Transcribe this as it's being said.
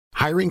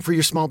Hiring for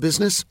your small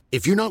business?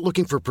 If you're not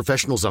looking for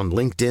professionals on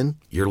LinkedIn,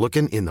 you're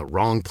looking in the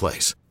wrong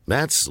place.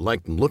 That's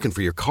like looking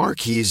for your car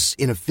keys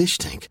in a fish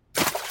tank.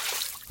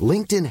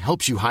 LinkedIn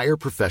helps you hire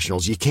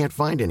professionals you can't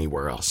find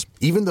anywhere else,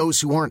 even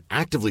those who aren't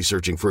actively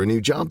searching for a new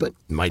job but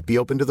might be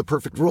open to the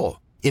perfect role.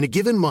 In a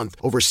given month,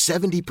 over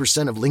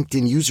 70% of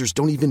LinkedIn users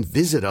don't even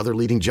visit other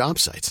leading job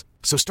sites.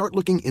 So start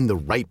looking in the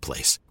right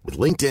place. With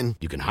LinkedIn,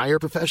 you can hire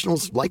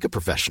professionals like a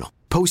professional.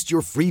 Post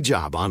your free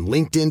job on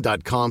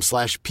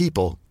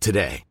linkedin.com/people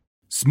today.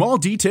 Small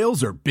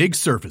details are big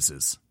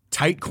surfaces.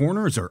 Tight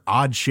corners are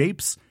odd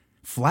shapes.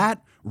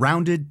 Flat,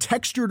 rounded,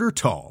 textured, or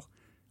tall.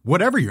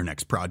 Whatever your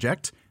next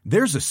project,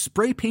 there's a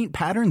spray paint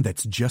pattern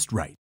that's just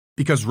right.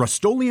 Because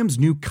Rust-Oleum's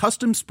new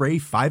Custom Spray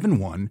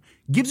 5-in-1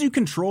 gives you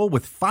control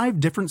with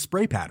 5 different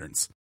spray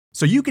patterns.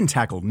 So you can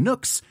tackle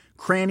nooks,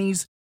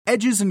 crannies,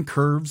 edges, and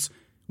curves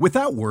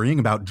without worrying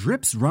about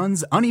drips,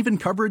 runs, uneven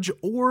coverage,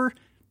 or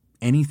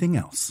anything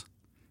else.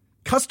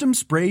 Custom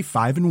Spray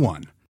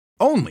 5-in-1.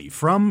 Only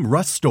from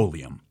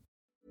Rust-Oleum.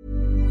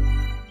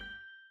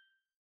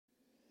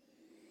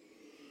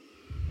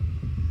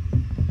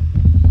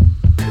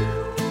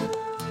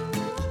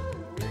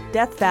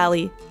 Death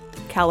Valley,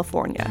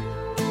 California.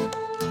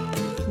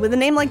 With a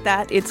name like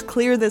that, it's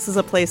clear this is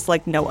a place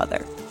like no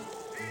other.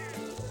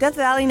 Death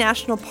Valley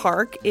National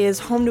Park is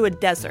home to a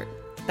desert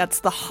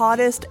that's the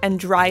hottest and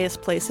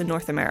driest place in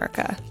North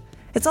America.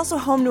 It's also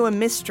home to a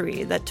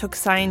mystery that took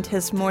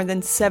scientists more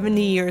than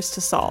 70 years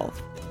to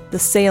solve: the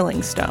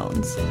Sailing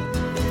Stones.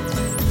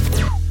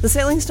 The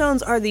Sailing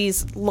Stones are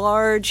these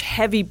large,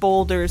 heavy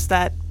boulders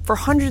that, for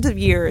hundreds of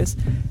years,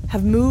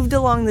 have moved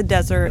along the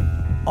desert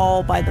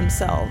all by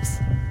themselves.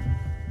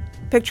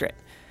 Picture it.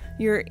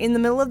 You're in the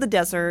middle of the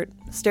desert,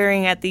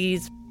 staring at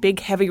these big,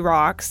 heavy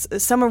rocks,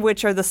 some of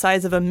which are the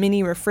size of a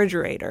mini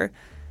refrigerator.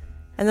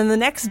 And then the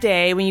next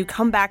day, when you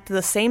come back to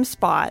the same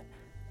spot,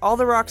 all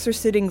the rocks are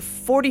sitting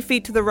 40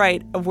 feet to the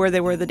right of where they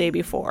were the day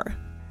before.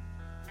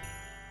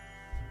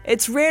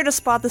 It's rare to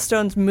spot the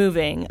stones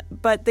moving,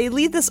 but they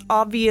leave this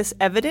obvious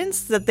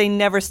evidence that they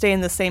never stay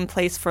in the same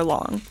place for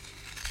long.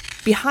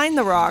 Behind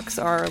the rocks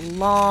are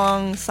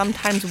long,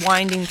 sometimes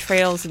winding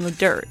trails in the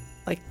dirt,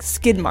 like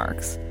skid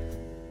marks.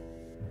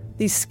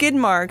 These skid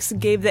marks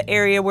gave the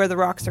area where the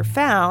rocks are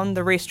found,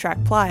 the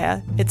Racetrack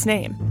Playa, its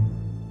name.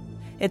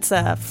 It's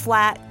a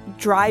flat,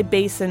 dry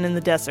basin in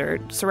the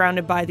desert,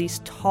 surrounded by these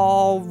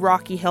tall,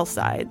 rocky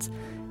hillsides,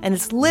 and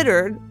it's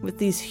littered with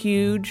these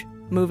huge,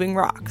 moving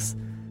rocks.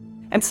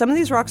 And some of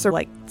these rocks are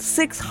like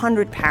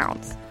 600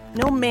 pounds.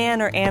 No man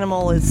or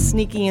animal is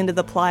sneaking into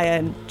the playa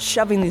and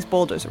shoving these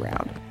boulders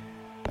around.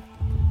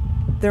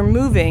 They're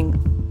moving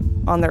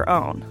on their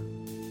own.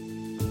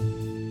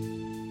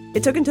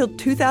 It took until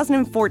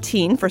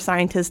 2014 for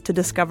scientists to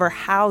discover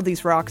how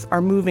these rocks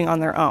are moving on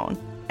their own.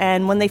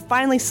 And when they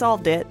finally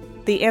solved it,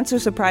 the answer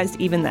surprised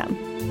even them.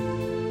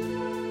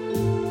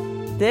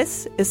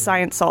 This is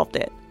Science Solved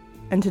It.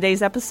 And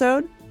today's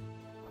episode,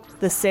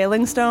 the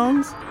Sailing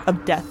Stones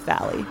of Death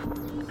Valley.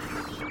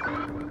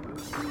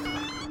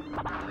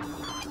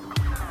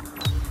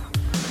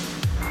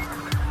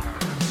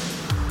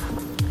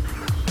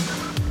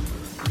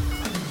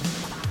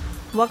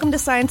 Welcome to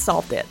Science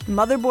Solved It,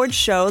 Motherboard's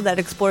show that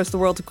explores the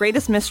world's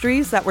greatest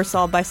mysteries that were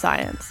solved by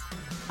science.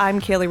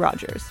 I'm Kaylee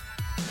Rogers.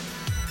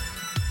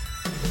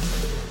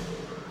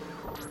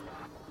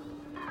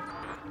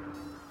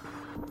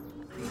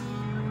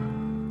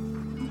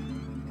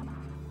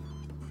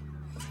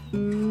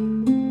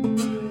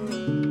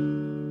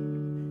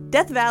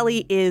 Death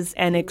Valley is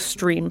an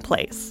extreme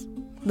place.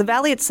 The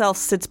valley itself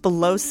sits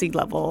below sea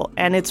level,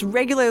 and it's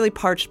regularly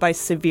parched by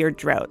severe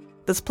drought.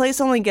 This place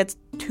only gets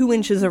 2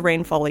 inches of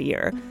rainfall a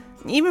year,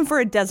 even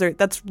for a desert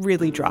that's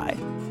really dry.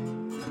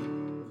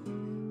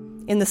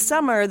 In the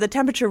summer, the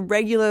temperature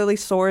regularly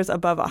soars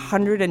above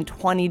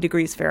 120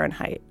 degrees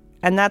Fahrenheit,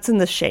 and that's in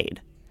the shade.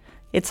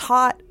 It's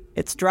hot,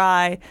 it's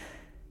dry,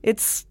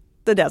 it's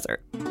the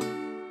desert.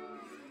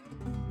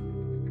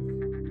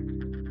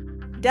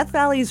 Death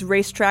Valley's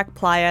Racetrack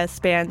Playa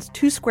spans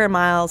 2 square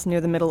miles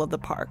near the middle of the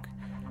park.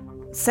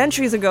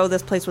 Centuries ago,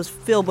 this place was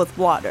filled with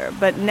water,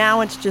 but now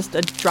it's just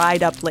a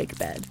dried-up lake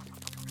bed.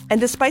 And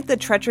despite the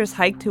treacherous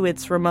hike to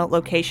its remote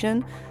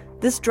location,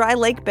 this dry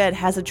lake bed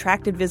has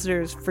attracted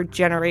visitors for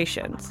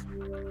generations.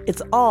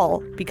 It's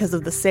all because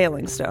of the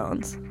Sailing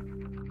Stones.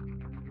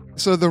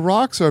 So the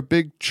rocks are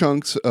big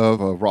chunks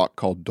of a rock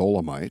called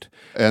dolomite,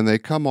 and they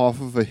come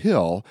off of a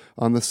hill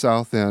on the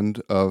south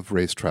end of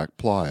Racetrack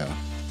Playa.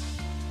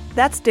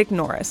 That's Dick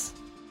Norris.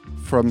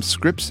 From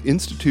Scripps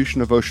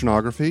Institution of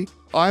Oceanography.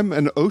 I'm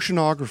an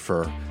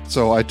oceanographer,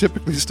 so I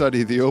typically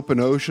study the open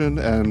ocean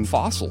and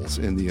fossils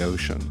in the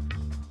ocean.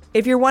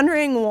 If you're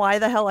wondering why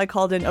the hell I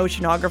called an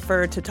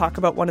oceanographer to talk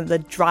about one of the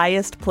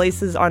driest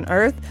places on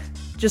Earth,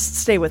 just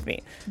stay with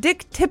me.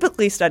 Dick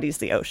typically studies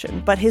the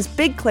ocean, but his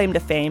big claim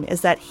to fame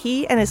is that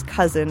he and his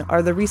cousin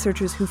are the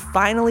researchers who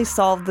finally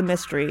solved the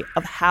mystery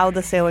of how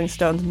the Sailing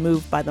Stones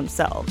move by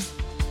themselves.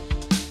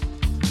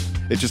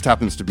 It just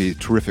happens to be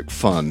terrific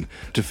fun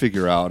to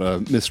figure out a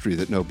mystery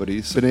that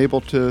nobody's been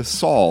able to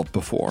solve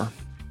before.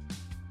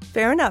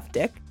 Fair enough,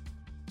 Dick.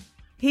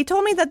 He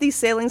told me that these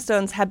sailing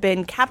stones have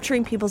been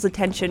capturing people's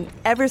attention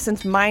ever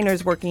since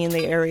miners working in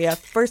the area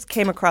first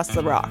came across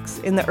the rocks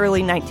in the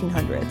early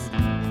 1900s.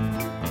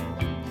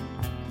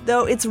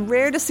 Though it's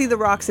rare to see the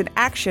rocks in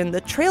action,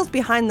 the trails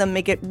behind them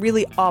make it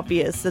really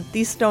obvious that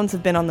these stones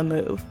have been on the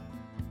move.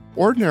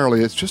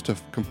 Ordinarily, it's just a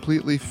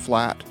completely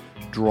flat,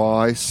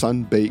 dry,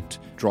 sun-baked,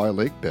 dry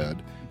lake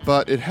bed,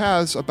 but it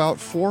has about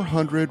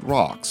 400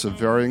 rocks of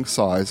varying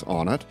size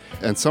on it,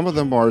 and some of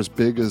them are as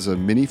big as a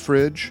mini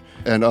fridge,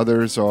 and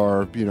others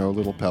are,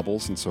 little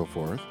pebbles and so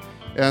forth.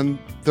 And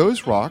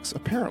those rocks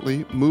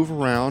apparently move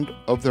around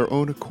of their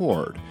own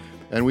accord.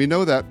 And we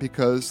know that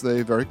because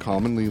they very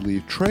commonly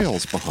leave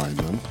trails behind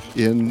them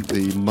in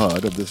the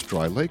mud of this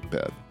dry lake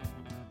bed.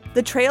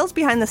 The trails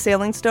behind the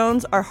sailing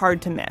stones are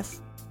hard to miss.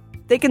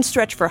 They can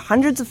stretch for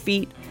hundreds of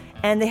feet,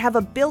 and they have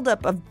a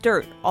buildup of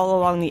dirt all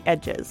along the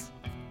edges.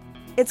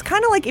 It's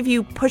kind of like if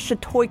you push a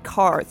toy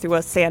car through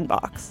a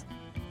sandbox.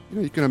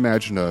 You can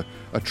imagine a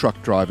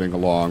truck driving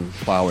along,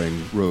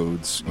 plowing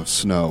roads of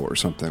snow or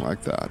something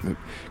like that. It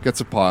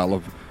gets a pile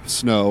of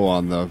snow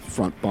on the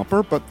front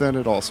bumper, but then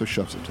it also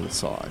shoves it to the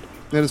side.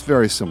 And it's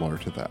very similar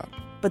to that.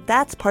 But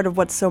that's part of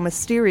what's so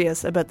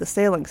mysterious about the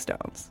sailing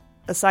stones,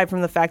 aside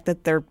from the fact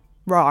that they're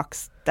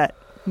rocks that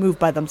move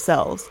by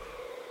themselves.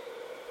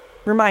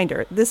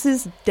 Reminder, this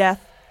is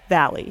Death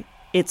Valley.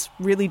 It's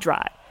really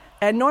dry.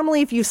 And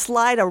normally if you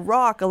slide a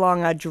rock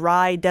along a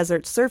dry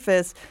desert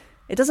surface,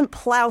 it doesn't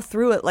plow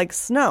through it like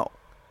snow.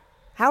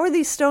 How are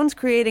these stones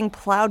creating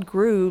plowed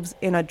grooves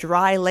in a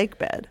dry lake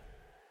bed?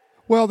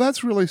 Well,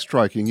 that's really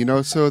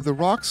striking. So the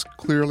rocks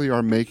clearly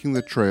are making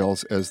the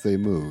trails as they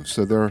move.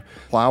 So they're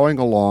plowing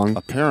along,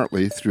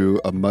 apparently, through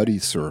a muddy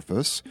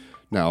surface.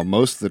 Now,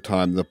 most of the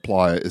time, the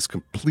playa is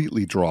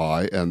completely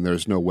dry, and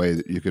there's no way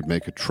that you could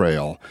make a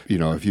trail,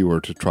 if you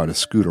were to try to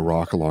scoot a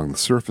rock along the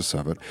surface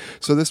of it.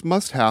 So this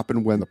must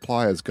happen when the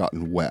playa has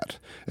gotten wet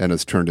and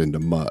has turned into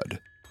mud.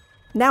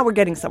 Now we're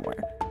getting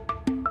somewhere.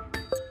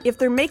 If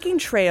they're making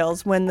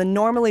trails when the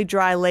normally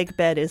dry lake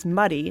bed is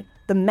muddy,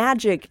 the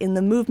magic in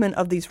the movement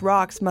of these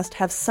rocks must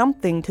have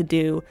something to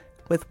do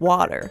with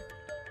water.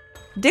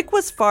 Dick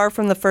was far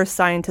from the first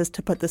scientist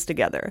to put this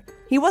together.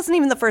 He wasn't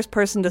even the first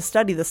person to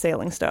study the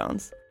sailing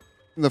stones.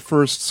 The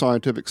first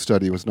scientific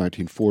study was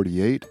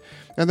 1948,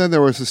 and then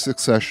there was a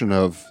succession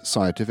of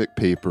scientific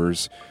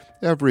papers.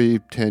 Every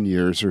 10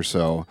 years or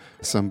so,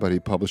 somebody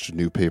published a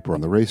new paper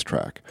on the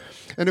racetrack.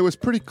 And it was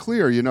pretty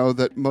clear,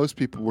 that most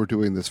people were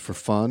doing this for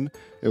fun.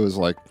 It was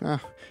like,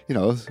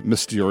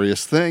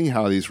 mysterious thing,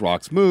 how these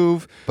rocks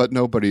move, but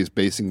nobody's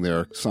basing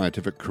their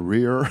scientific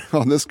career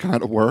on this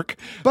kind of work.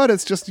 But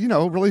it's just,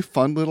 really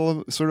fun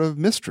little sort of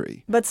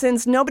mystery. But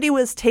since nobody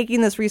was taking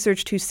this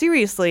research too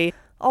seriously,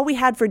 all we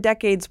had for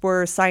decades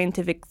were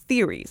scientific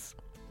theories,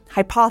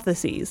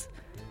 hypotheses.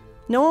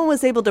 No one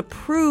was able to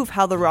prove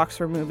how the rocks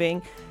were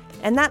moving,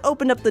 and that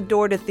opened up the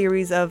door to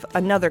theories of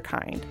another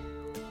kind.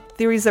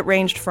 Theories that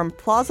ranged from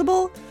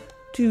plausible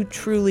to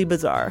truly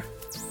bizarre.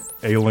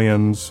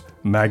 Aliens,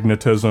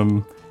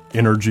 magnetism,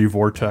 energy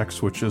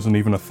vortex, which isn't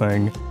even a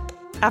thing.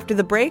 After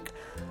the break,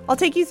 I'll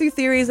take you through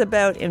theories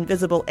about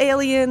invisible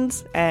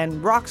aliens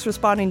and rocks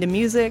responding to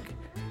music,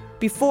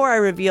 before I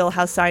reveal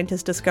how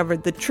scientists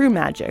discovered the true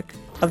magic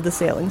of the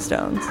sailing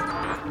stones.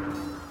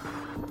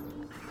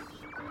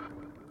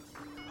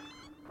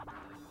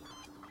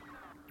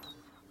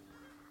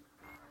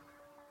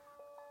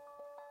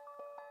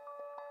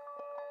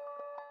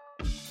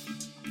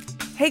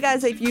 Hey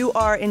guys, if you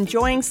are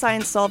enjoying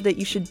Science Solved It,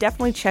 you should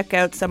definitely check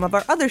out some of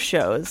our other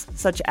shows,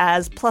 such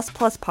as Plus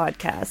Plus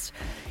Podcast.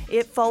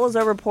 It follows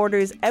our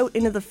reporters out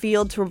into the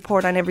field to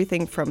report on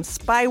everything from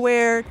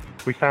spyware.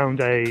 We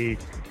found a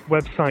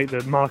website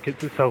that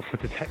markets itself for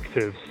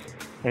detectives,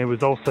 and it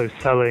was also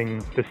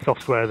selling this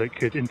software that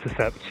could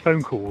intercept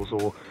phone calls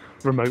or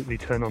remotely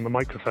turn on the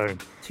microphone.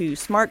 To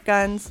smart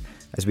guns.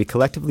 As we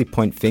collectively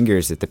point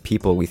fingers at the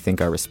people we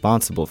think are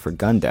responsible for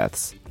gun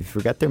deaths, we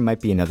forget there might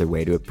be another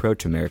way to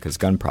approach America's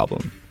gun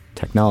problem: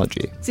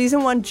 technology.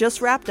 Season 1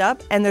 just wrapped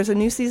up, and there's a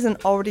new season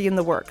already in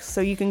the works, so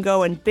you can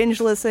go and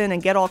binge listen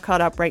and get all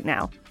caught up right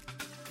now.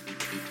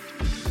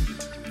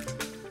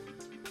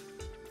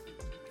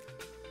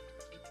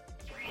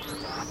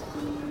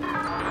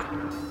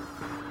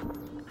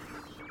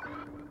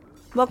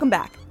 Welcome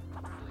back.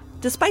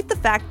 Despite the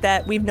fact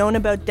that we've known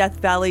about Death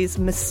Valley's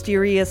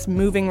mysterious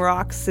moving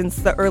rocks since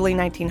the early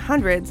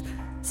 1900s,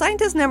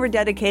 scientists never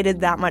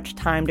dedicated that much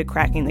time to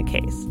cracking the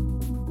case.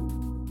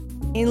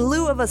 In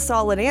lieu of a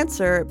solid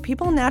answer,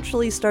 people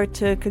naturally start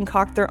to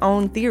concoct their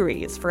own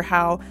theories for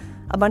how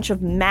a bunch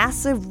of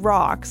massive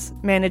rocks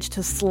managed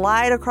to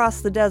slide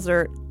across the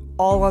desert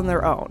all on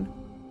their own.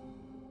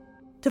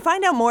 To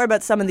find out more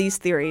about some of these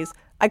theories,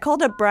 I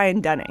called up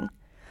Brian Dunning.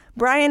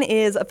 Brian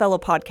is a fellow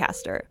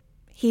podcaster.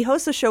 He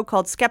hosts a show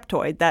called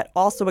Skeptoid that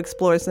also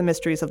explores the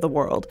mysteries of the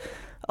world,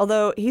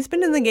 although he's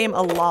been in the game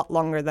a lot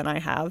longer than I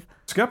have.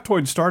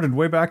 Skeptoid started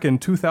way back in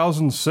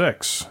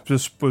 2006.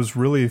 Just was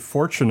really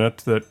fortunate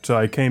that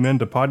I came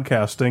into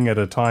podcasting at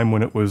a time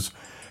when it was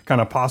kind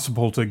of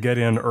possible to get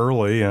in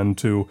early and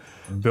to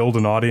build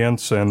an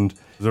audience, and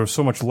there was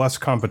so much less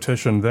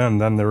competition then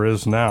than there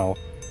is now.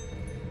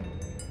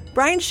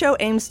 Brian's show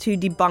aims to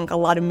debunk a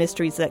lot of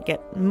mysteries that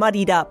get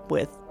muddied up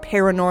with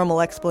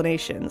paranormal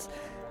explanations,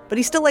 but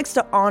he still likes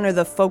to honor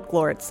the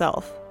folklore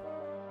itself.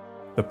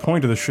 The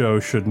point of the show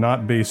should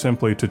not be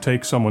simply to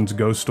take someone's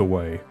ghost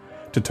away,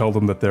 to tell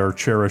them that their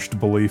cherished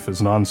belief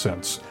is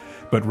nonsense,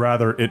 but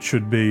rather it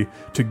should be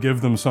to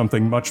give them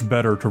something much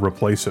better to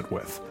replace it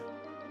with.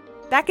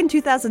 Back in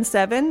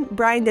 2007,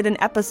 Brian did an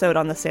episode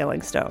on the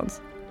Sailing Stones.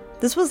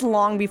 This was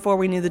long before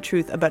we knew the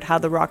truth about how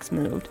the rocks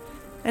moved,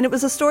 and it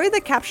was a story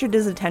that captured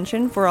his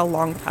attention for a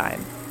long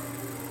time.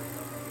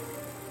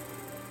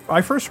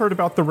 I first heard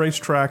about the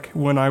racetrack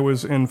when I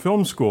was in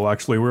film school,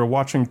 actually. We were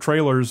watching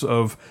trailers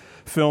of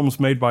films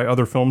made by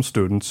other film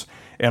students,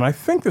 and I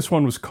think this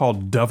one was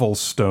called Devil's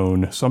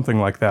Stone, something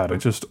like that. It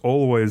just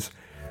always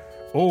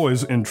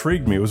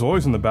intrigued me. It was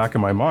always in the back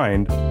of my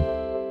mind.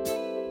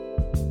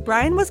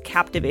 Brian was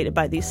captivated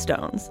by these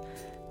stones.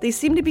 They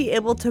seemed to be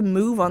able to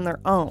move on their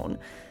own.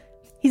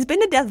 He's been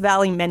to Death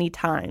Valley many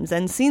times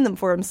and seen them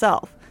for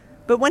himself,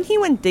 but when he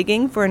went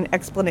digging for an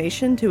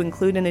explanation to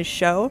include in his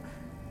show,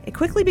 it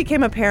quickly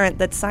became apparent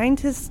that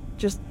scientists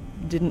just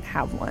didn't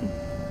have one.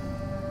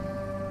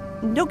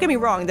 Don't get me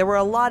wrong, there were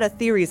a lot of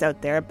theories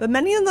out there, but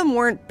many of them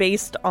weren't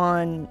based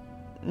on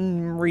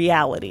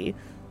reality.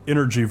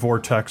 Energy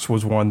vortex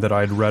was one that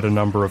I'd read a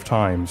number of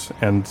times,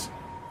 and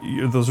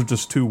those are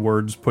just two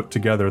words put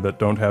together that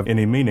don't have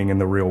any meaning in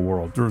the real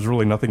world. There was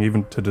really nothing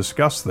even to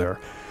discuss there.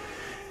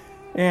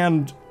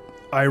 And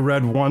I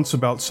read once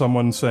about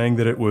someone saying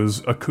that it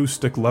was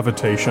acoustic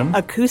levitation.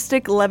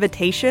 Acoustic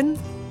levitation?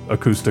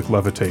 Acoustic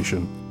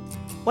levitation.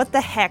 What the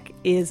heck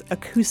is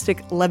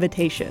acoustic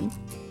levitation?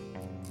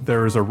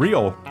 There is a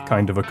real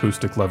kind of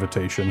acoustic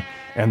levitation,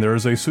 and there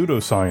is a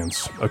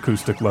pseudoscience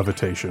acoustic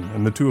levitation,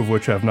 and the two of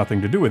which have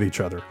nothing to do with each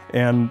other.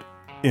 And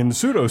in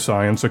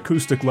pseudoscience,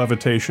 acoustic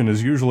levitation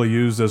is usually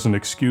used as an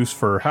excuse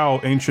for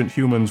how ancient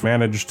humans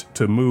managed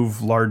to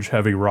move large,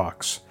 heavy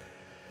rocks.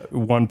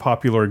 One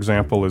popular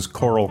example is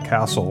Coral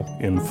Castle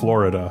in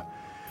Florida,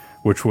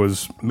 which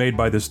was made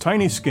by this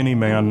tiny, skinny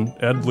man,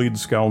 Ed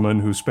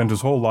Leedskalnin, who spent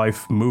his whole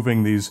life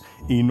moving these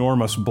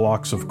enormous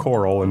blocks of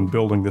coral and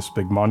building this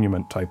big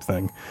monument-type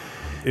thing.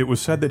 It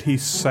was said that he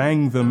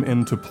sang them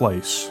into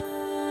place.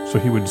 So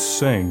he would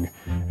sing,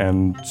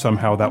 and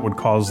somehow that would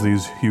cause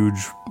these huge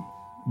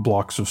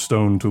blocks of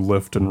stone to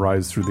lift and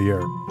rise through the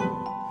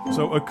air.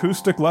 So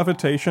acoustic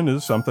levitation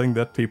is something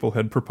that people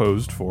had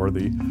proposed for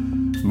the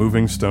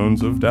moving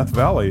stones of Death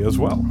Valley as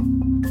well.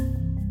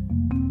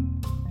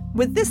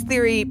 With this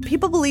theory,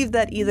 people believe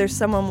that either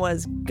someone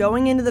was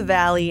going into the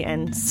valley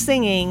and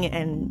singing,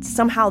 and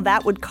somehow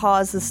that would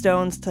cause the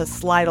stones to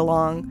slide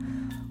along,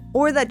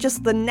 or that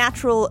just the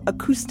natural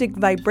acoustic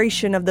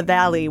vibration of the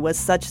valley was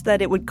such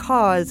that it would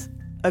cause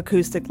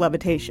acoustic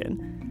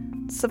levitation.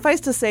 Suffice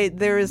to say,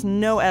 there is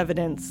no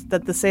evidence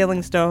that the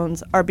Sailing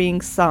Stones are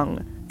being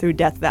sung through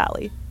Death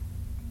Valley.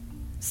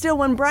 Still,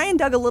 when Brian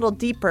dug a little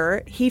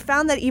deeper, he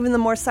found that even the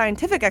more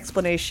scientific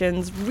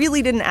explanations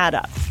really didn't add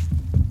up.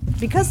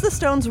 Because the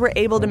stones were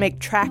able to make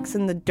tracks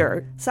in the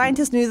dirt,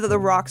 scientists knew that the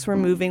rocks were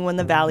moving when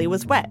the valley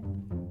was wet.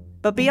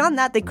 But beyond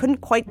that, they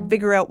couldn't quite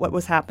figure out what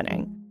was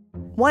happening.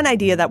 One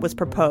idea that was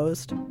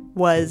proposed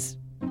was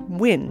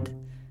wind.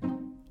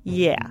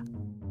 Yeah.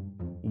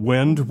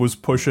 Wind was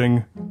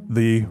pushing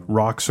the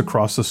rocks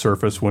across the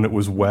surface when it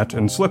was wet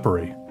and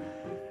slippery.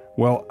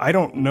 Well, I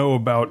don't know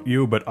about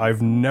you, but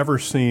I've never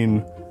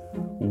seen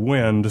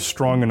wind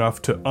strong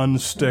enough to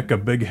unstick a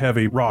big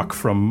heavy rock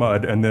from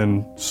mud and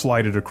then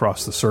slide it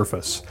across the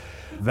surface.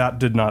 That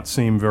did not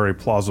seem very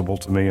plausible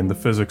to me, and the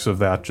physics of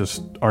that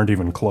just aren't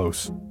even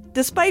close.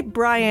 Despite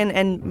Brian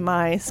and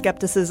my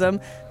skepticism,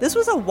 this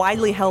was a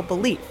widely held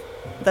belief,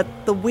 that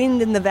the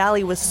wind in the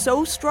valley was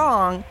so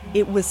strong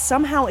it was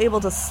somehow able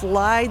to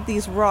slide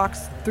these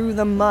rocks through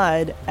the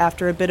mud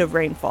after a bit of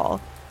rainfall.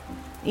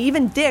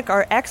 Even Dick,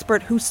 our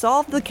expert who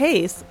solved the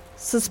case,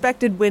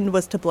 suspected wind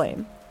was to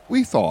blame.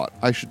 We thought,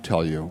 I should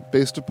tell you,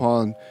 based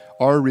upon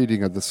our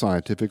reading of the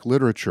scientific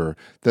literature,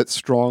 that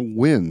strong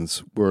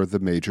winds were the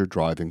major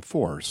driving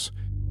force.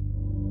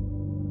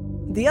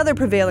 The other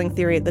prevailing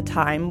theory at the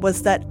time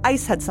was that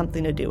ice had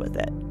something to do with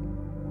it.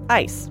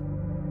 Ice.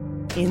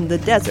 In the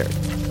desert.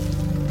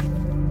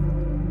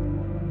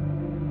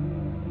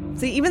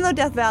 See, even though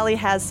Death Valley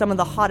has some of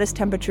the hottest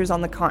temperatures on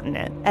the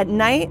continent, at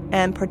night,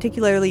 and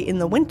particularly in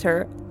the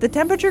winter, the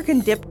temperature can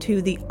dip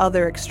to the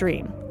other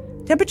extreme.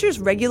 Temperatures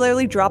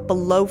regularly drop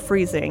below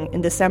freezing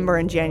in December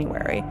and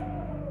January.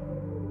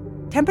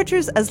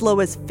 Temperatures as low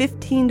as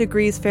 15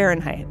 degrees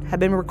Fahrenheit have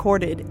been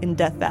recorded in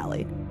Death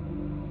Valley.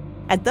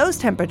 At those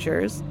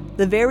temperatures,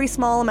 the very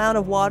small amount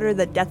of water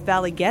that Death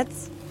Valley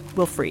gets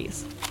will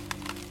freeze.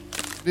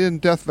 In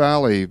Death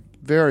Valley,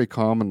 very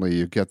commonly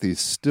you get these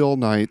still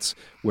nights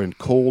when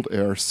cold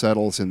air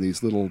settles in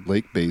these little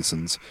lake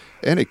basins,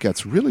 and it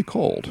gets really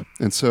cold.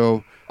 And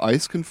so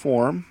ice can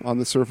form on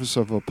the surface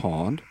of a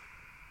pond.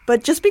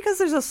 But just because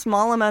there's a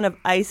small amount of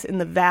ice in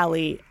the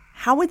valley,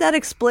 How would that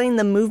explain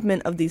the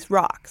movement of these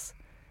rocks?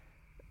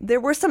 There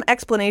were some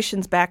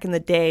explanations back in the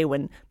day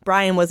when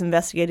Brian was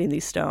investigating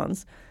these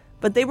stones,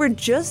 but they were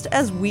just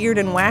as weird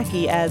and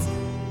wacky as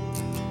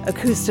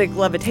acoustic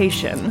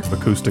levitation.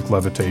 Acoustic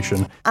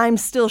levitation. I'm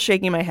still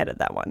shaking my head at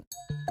that one.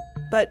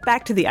 But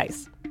back to the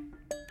ice.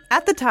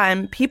 At the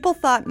time, people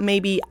thought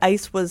maybe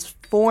ice was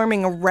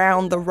forming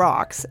around the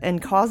rocks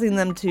and causing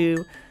them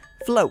to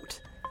float.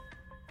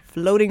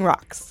 Floating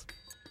rocks.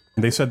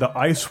 They said the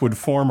ice would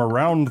form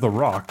around the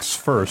rocks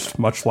first,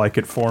 much like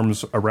it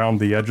forms around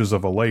the edges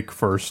of a lake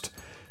first,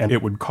 and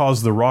it would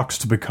cause the rocks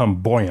to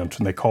become buoyant,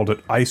 and they called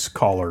it ice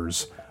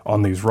collars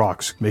on these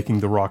rocks, making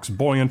the rocks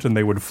buoyant, and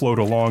they would float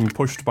along,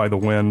 pushed by the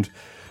wind,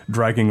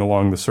 dragging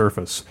along the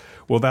surface.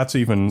 Well, that's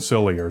even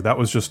sillier. That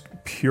was just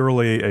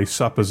purely a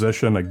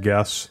supposition, a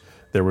guess.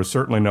 There was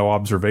certainly no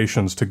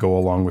observations to go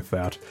along with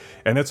that.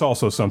 And it's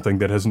also something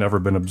that has never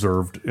been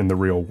observed in the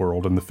real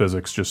world, and the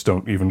physics just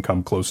don't even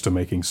come close to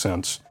making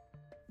sense.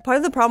 Part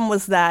of the problem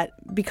was that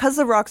because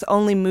the rocks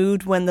only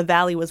moved when the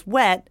valley was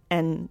wet,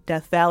 and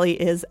Death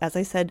Valley is, as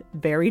I said,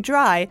 very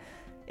dry,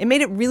 it made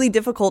it really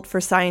difficult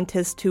for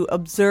scientists to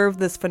observe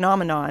this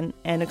phenomenon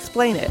and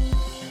explain it.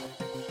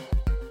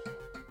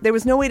 There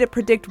was no way to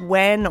predict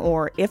when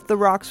or if the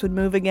rocks would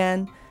move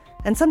again,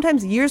 and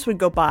sometimes years would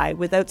go by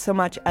without so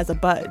much as a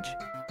budge.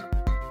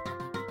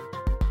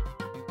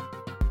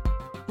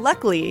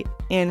 Luckily,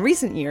 in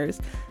recent years,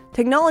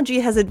 technology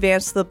has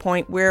advanced to the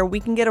point where we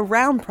can get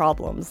around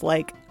problems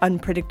like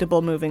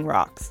unpredictable moving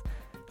rocks.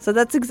 So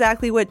that's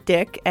exactly what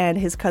Dick and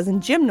his cousin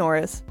Jim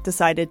Norris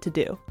decided to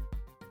do.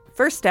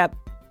 First step,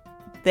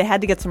 they had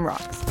to get some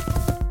rocks.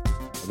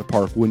 The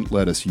park wouldn't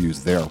let us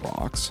use their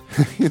rocks.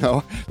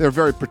 They're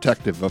very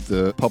protective of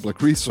the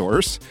public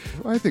resource.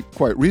 I think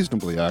quite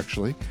reasonably,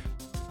 actually.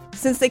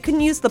 Since they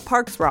couldn't use the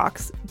park's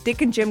rocks,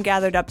 Dick and Jim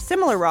gathered up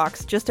similar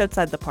rocks just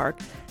outside the park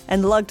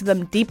and lugged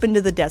them deep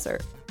into the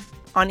desert.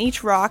 On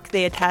each rock,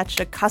 they attached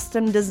a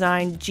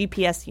custom-designed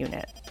GPS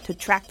unit to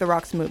track the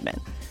rock's movement.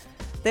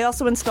 They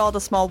also installed a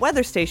small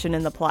weather station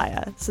in the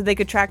playa so they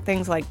could track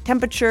things like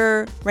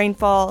temperature,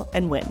 rainfall,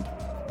 and wind.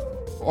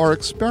 Our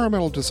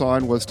experimental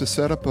design was to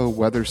set up a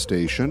weather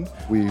station.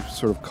 We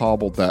sort of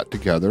cobbled that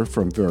together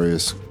from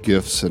various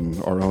gifts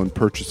and our own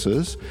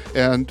purchases,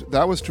 and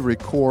that was to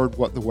record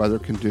what the weather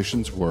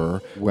conditions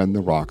were when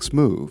the rocks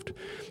moved.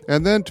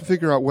 And then to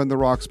figure out when the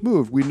rocks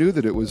moved, we knew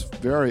that it was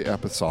very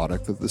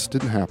episodic, that this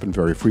didn't happen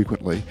very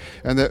frequently,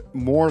 and that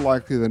more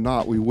likely than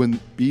not, we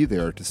wouldn't be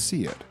there to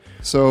see it.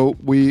 So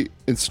we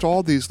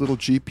installed these little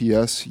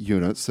GPS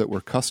units that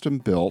were custom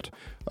built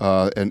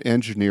and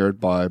engineered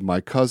by my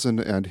cousin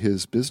and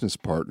his business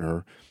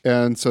partner.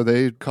 And so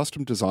they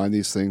custom designed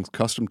these things,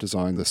 custom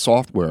designed the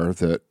software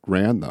that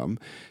ran them.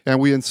 And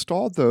we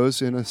installed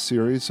those in a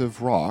series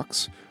of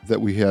rocks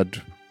that we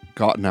had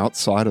gotten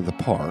outside of the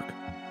park.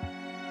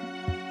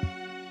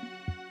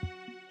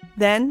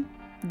 Then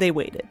they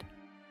waited.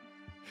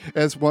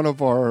 As one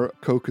of our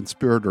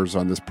co-conspirators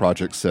on this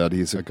project said,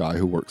 he's a guy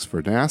who works for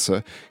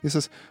NASA, he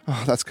says,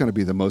 that's going to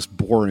be the most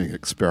boring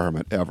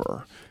experiment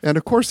ever. And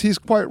of course, he's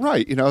quite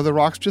right. The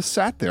rocks just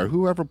sat there.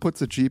 Whoever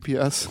puts a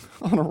GPS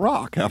on a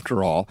rock,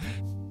 after all?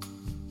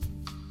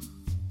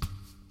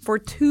 For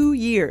 2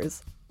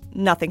 years,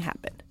 nothing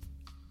happened.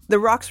 The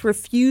rocks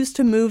refused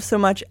to move so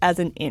much as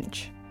an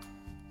inch.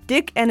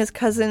 Dick and his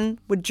cousin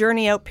would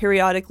journey out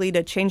periodically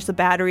to change the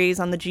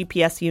batteries on the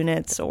GPS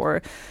units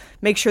or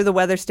make sure the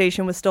weather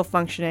station was still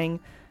functioning.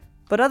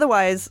 But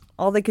otherwise,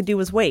 all they could do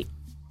was wait.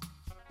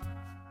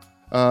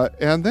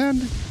 And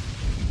then...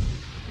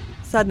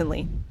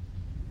 Suddenly,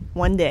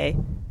 one day,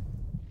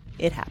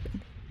 it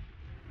happened.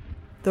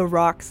 The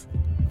rocks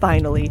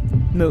finally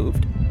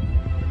moved.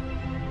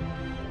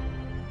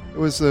 It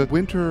was the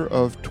winter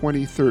of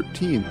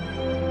 2013.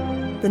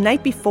 The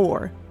night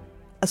before,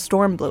 a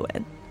storm blew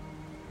in.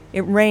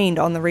 It rained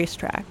on the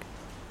racetrack,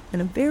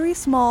 and a very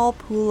small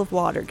pool of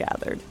water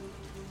gathered.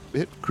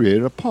 It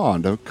created a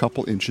pond a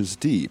couple inches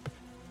deep.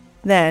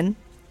 Then,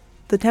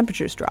 the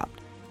temperatures dropped.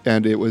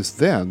 And it was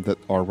then that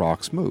our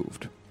rocks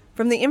moved.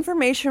 From the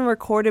information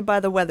recorded by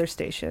the weather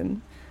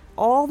station,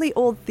 all the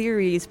old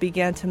theories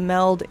began to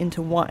meld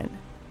into one.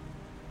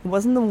 It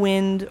wasn't the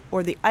wind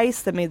or the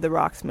ice that made the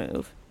rocks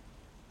move.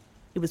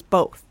 It was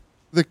both.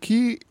 The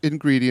key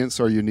ingredients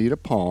are you need a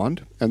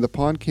pond, and the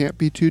pond can't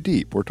be too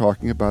deep. We're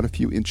talking about a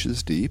few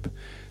inches deep.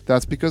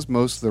 That's because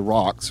most of the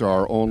rocks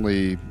are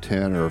only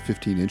 10 or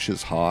 15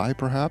 inches high,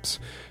 perhaps.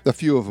 A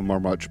few of them are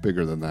much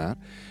bigger than that.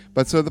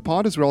 But so the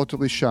pond is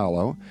relatively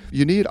shallow.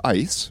 You need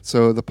ice,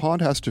 so the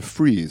pond has to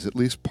freeze at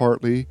least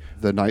partly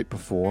the night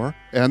before.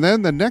 And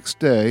then the next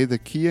day, the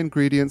key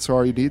ingredients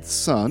are you need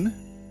sun.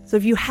 So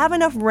if you have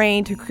enough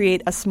rain to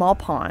create a small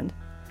pond,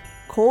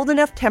 cold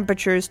enough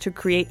temperatures to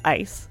create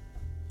ice,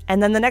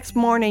 and then the next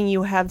morning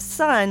you have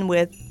sun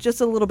with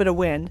just a little bit of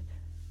wind,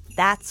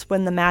 that's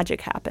when the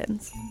magic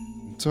happens.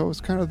 So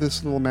it's kind of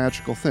this little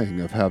magical thing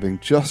of having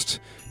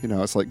just,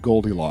 it's like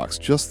Goldilocks,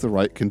 just the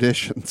right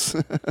conditions.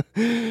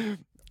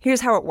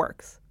 Here's how it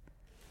works.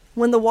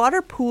 When the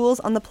water pools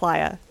on the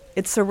playa,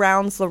 it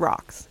surrounds the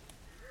rocks.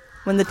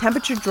 When the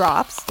temperature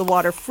drops, the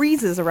water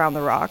freezes around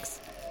the rocks,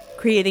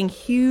 creating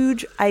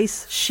huge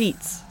ice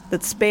sheets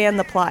that span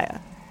the playa.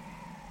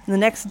 And the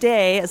next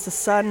day, as the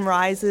sun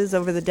rises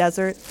over the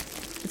desert,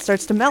 it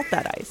starts to melt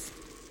that ice.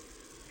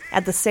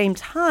 At the same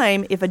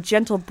time, if a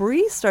gentle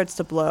breeze starts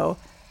to blow,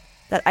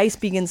 that ice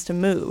begins to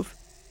move,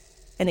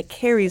 and it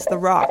carries the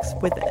rocks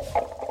with it.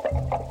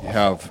 You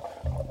have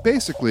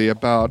basically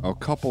about a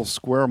couple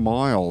square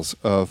miles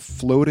of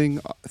floating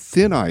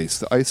thin ice.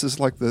 The ice is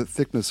like the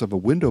thickness of a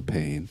window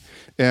pane,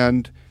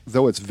 and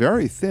though it's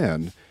very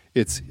thin,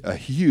 it's a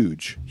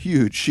huge,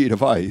 huge sheet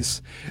of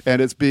ice,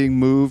 and it's being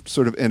moved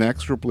sort of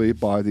inexorably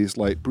by these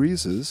light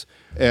breezes,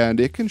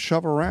 and it can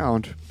shove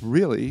around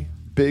really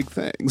big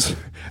things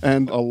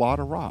and a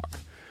lot of rock.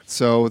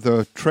 So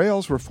the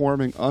trails were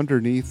forming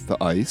underneath the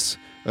ice,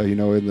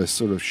 in this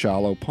sort of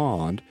shallow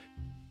pond.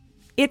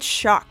 It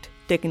shocked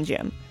Dick and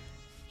Jim.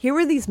 Here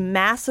were these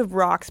massive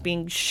rocks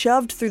being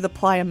shoved through the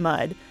playa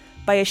mud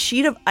by a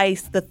sheet of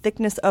ice the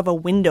thickness of a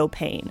window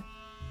pane.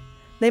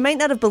 They might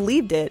not have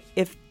believed it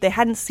if they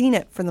hadn't seen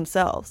it for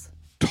themselves.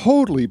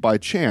 Totally by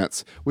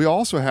chance. We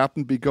also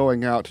happened to be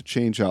going out to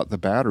change out the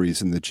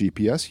batteries in the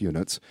GPS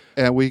units,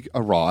 and we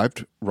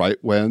arrived right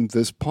when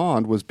this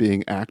pond was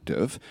being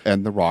active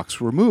and the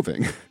rocks were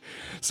moving.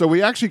 So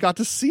we actually got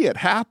to see it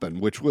happen,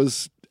 which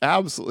was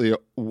absolutely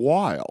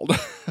wild.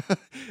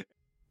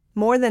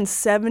 More than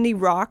 70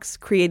 rocks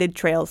created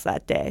trails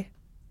that day,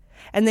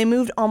 and they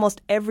moved almost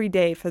every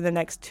day for the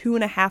next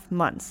 2.5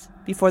 months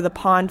before the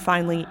pond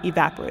finally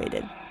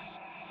evaporated.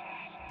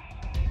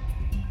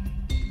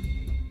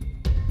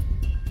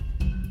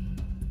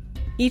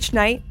 Each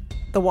night,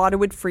 the water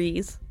would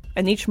freeze,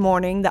 and each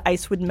morning the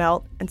ice would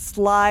melt and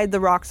slide the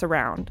rocks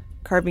around,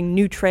 carving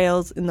new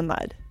trails in the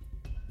mud.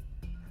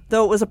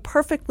 Though it was a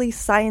perfectly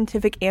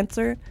scientific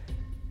answer,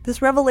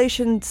 this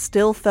revelation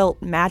still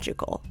felt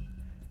magical.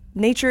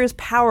 Nature is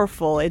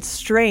powerful, it's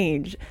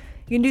strange.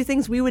 You can do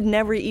things we would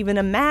never even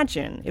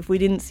imagine if we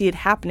didn't see it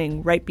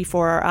happening right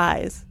before our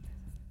eyes.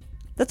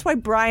 That's why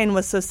Brian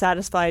was so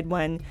satisfied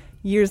when,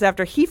 years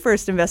after he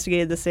first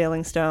investigated the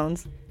sailing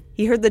stones,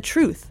 he heard the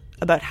truth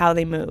about how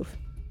they move.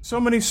 So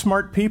many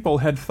smart people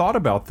had thought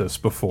about this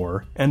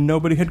before, and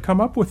nobody had come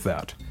up with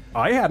that.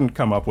 I hadn't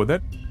come up with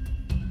it.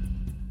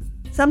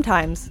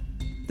 Sometimes,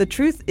 the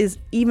truth is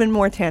even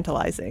more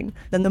tantalizing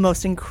than the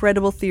most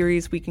incredible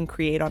theories we can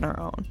create on our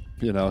own.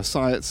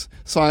 Science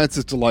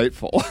is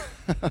delightful.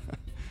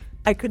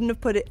 I couldn't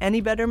have put it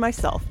any better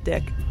myself,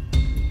 Dick.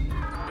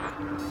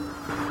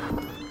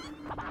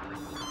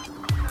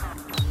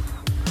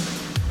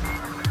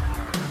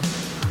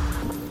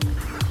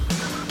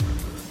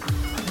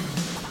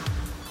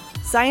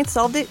 Science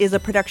Solved It is a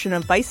production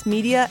of Vice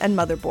Media and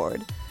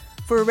Motherboard.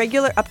 For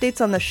regular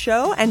updates on the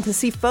show and to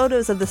see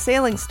photos of the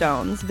sailing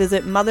stones,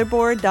 visit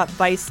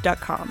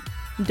motherboard.vice.com.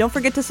 Don't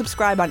forget to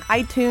subscribe on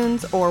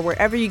iTunes or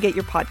wherever you get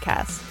your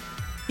podcasts.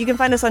 You can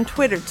find us on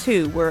Twitter,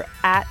 too. We're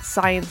at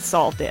Science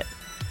Solved It.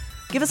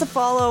 Give us a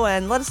follow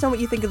and let us know what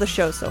you think of the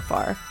show so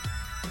far.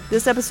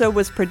 This episode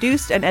was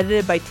produced and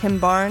edited by Tim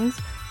Barnes.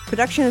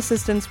 Production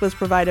assistance was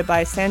provided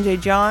by Sanjay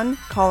John,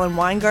 Colin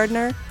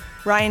Weingartner,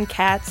 Ryan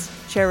Katz,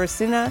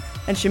 Charasina,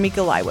 and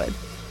Shamika Lywood.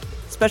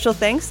 Special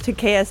thanks to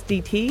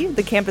KSDT,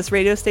 the campus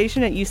radio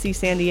station at UC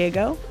San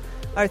Diego.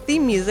 Our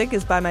theme music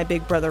is by my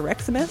big brother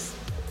Reximus.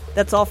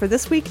 That's all for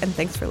this week, and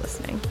thanks for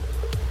listening.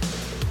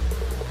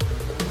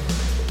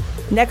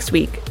 Next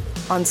week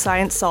on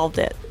Science Solved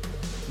It.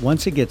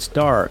 Once it gets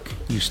dark,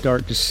 you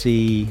start to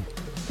see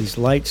these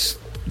lights.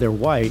 They're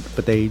white,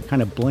 but they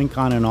kind of blink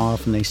on and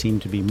off, and they seem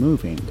to be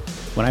moving.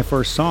 When I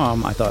first saw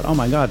them, I thought, oh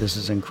my God, this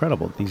is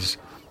incredible. These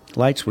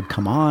lights would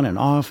come on and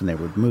off, and they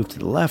would move to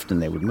the left,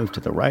 and they would move to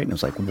the right. And it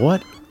was like,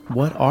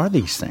 what are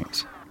these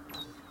things?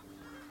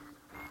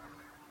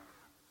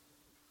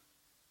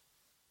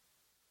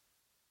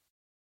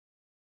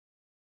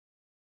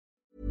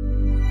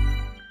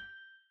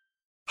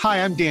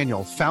 Hi, I'm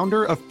Daniel,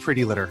 founder of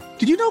Pretty Litter.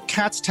 Did you know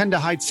cats tend to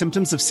hide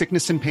symptoms of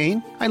sickness and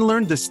pain? I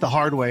learned this the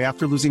hard way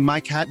after losing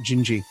my cat,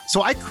 Gingy.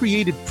 So I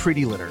created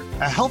Pretty Litter,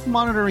 a health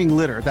monitoring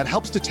litter that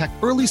helps detect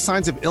early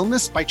signs of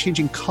illness by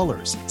changing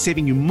colors,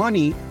 saving you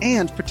money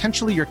and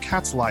potentially your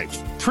cat's life.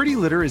 Pretty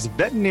Litter is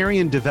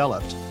veterinarian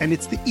developed, and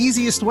it's the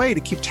easiest way to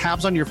keep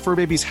tabs on your fur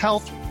baby's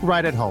health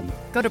right at home.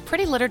 Go to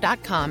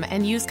prettylitter.com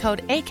and use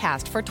code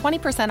ACAST for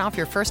 20% off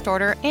your first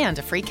order and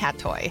a free cat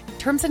toy.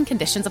 Terms and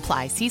conditions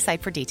apply. See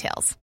site for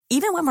details.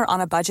 Even when we're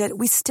on a budget,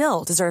 we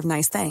still deserve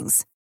nice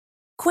things.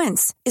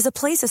 Quince is a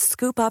place to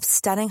scoop up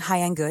stunning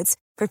high-end goods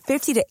for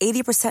 50 to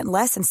 80%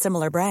 less than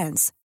similar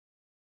brands.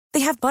 They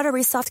have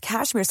buttery soft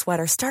cashmere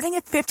sweaters starting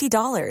at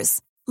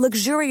 $50,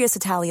 luxurious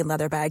Italian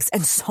leather bags,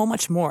 and so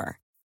much more.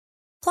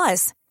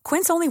 Plus,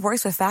 Quince only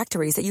works with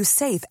factories that use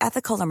safe,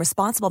 ethical, and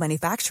responsible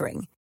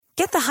manufacturing.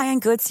 Get the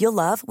high-end goods you'll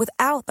love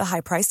without the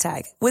high price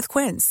tag with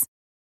Quince.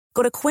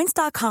 Go to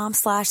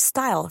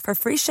quince.com/style for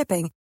free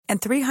shipping and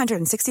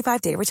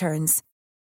 365-day returns.